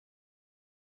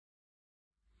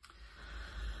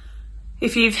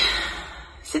If you've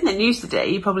seen the news today,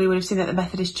 you probably would have seen that the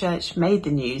Methodist Church made the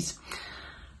news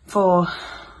for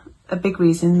a big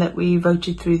reason, that we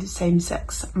voted through the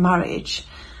same-sex marriage.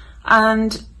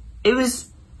 And it was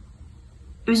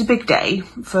a big day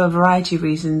for a variety of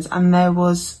reasons, and there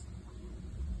was,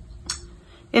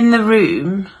 in the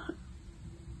room,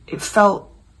 it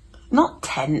felt not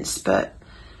tense, but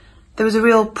there was a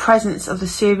real presence of the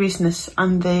seriousness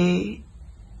and the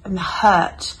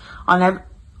hurt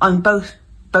on both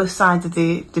sides of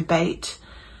the debate,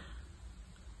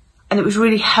 and it was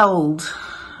really held.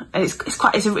 And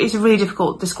it's a really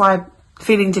difficult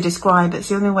feeling to describe. It's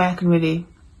the only way I can really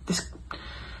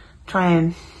try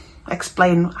and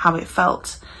explain how it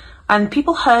felt. And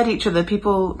people heard each other.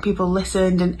 People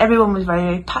listened, and everyone was very,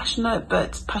 very passionate,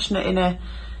 but passionate in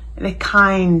a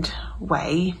kind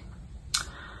way.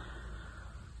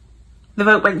 The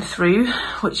vote went through,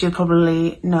 which you'll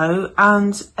probably know,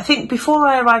 and I think before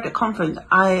I arrived at conference,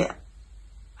 I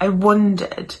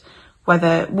wondered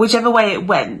whether, whichever way it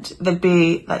went, there'd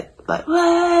be like wah,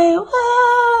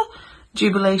 wah,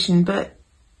 jubilation, but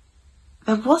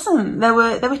there wasn't. There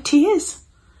were tears.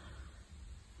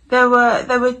 There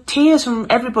were tears from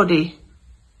everybody,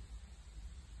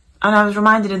 and I was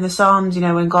reminded in the Psalms,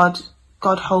 when God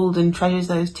holds and treasures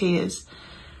those tears.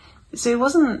 So it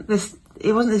wasn't this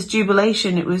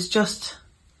jubilation. It was just,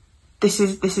 this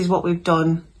is what we've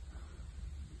done.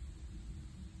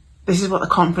 This is what the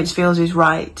conference feels is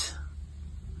right.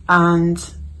 And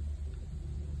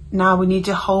now we need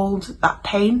to hold that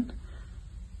pain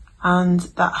and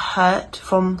that hurt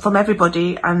from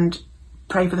everybody, and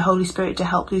pray for the Holy Spirit to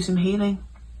help do some healing.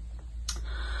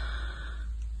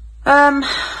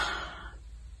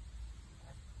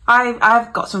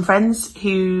 I've got some friends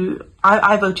who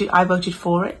I voted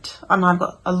for it, and I've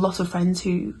got a lot of friends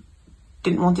who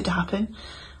didn't want it to happen,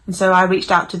 and so I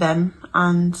reached out to them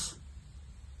and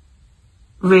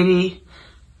really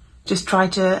just try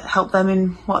to help them in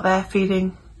what they're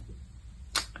feeling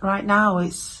right now.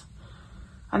 It's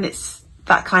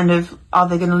that kind of, are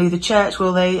they going to leave the church?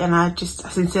 Will they? And I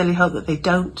sincerely hope that they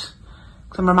don't.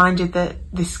 'Cause I'm reminded that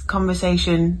this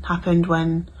conversation happened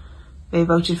when they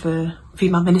voted for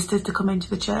female ministers to come into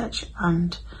the church,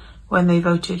 and when they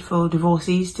voted for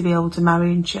divorcees to be able to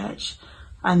marry in church.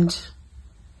 And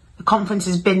the conference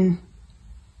has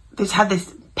had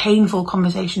this painful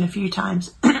conversation a few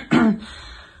times.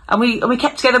 And we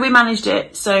kept together, we managed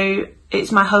it. So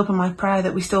it's my hope and my prayer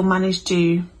that we still manage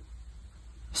to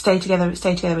stay together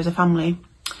as a family.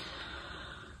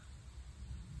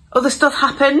 Other stuff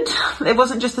happened. It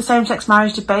wasn't just the same-sex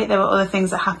marriage debate. There were other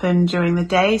things that happened during the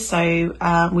day. So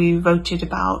we voted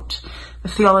about the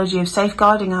theology of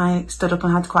safeguarding. I stood up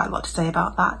and had quite a lot to say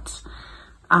about that.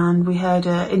 And we heard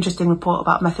an interesting report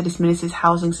about Methodist Ministers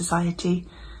Housing Society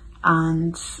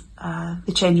and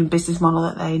the change in business model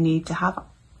that they need to have.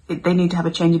 They need to have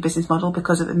a change in business model,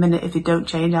 because at the minute, if they don't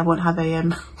change, I won't have a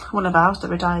house to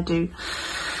retire to.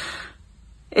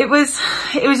 It was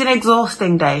an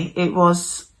exhausting day. It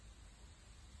was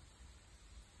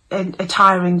a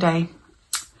tiring day,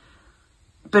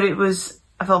 but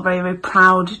I felt very, very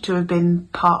proud to have been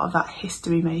part of that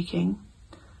history making.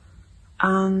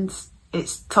 And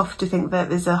it's tough to think that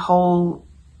there's one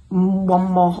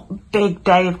more big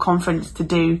day of conference to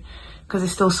do, because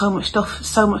there's still so much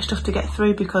stuff to get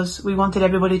through, because we wanted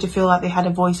everybody to feel like they had a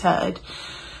voice heard,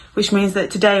 which means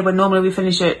that today, when normally we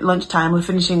finish at lunchtime, we're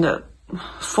finishing at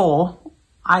 4.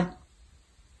 I'll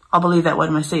believe that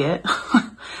when I see it.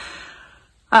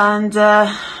 And so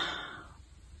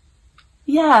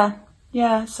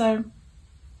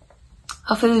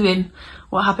I'll fill you in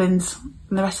what happens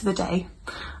in the rest of the day,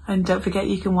 and don't forget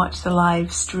you can watch the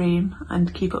live stream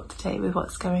and keep up to date with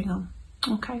what's going on.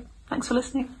 Okay, thanks for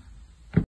listening.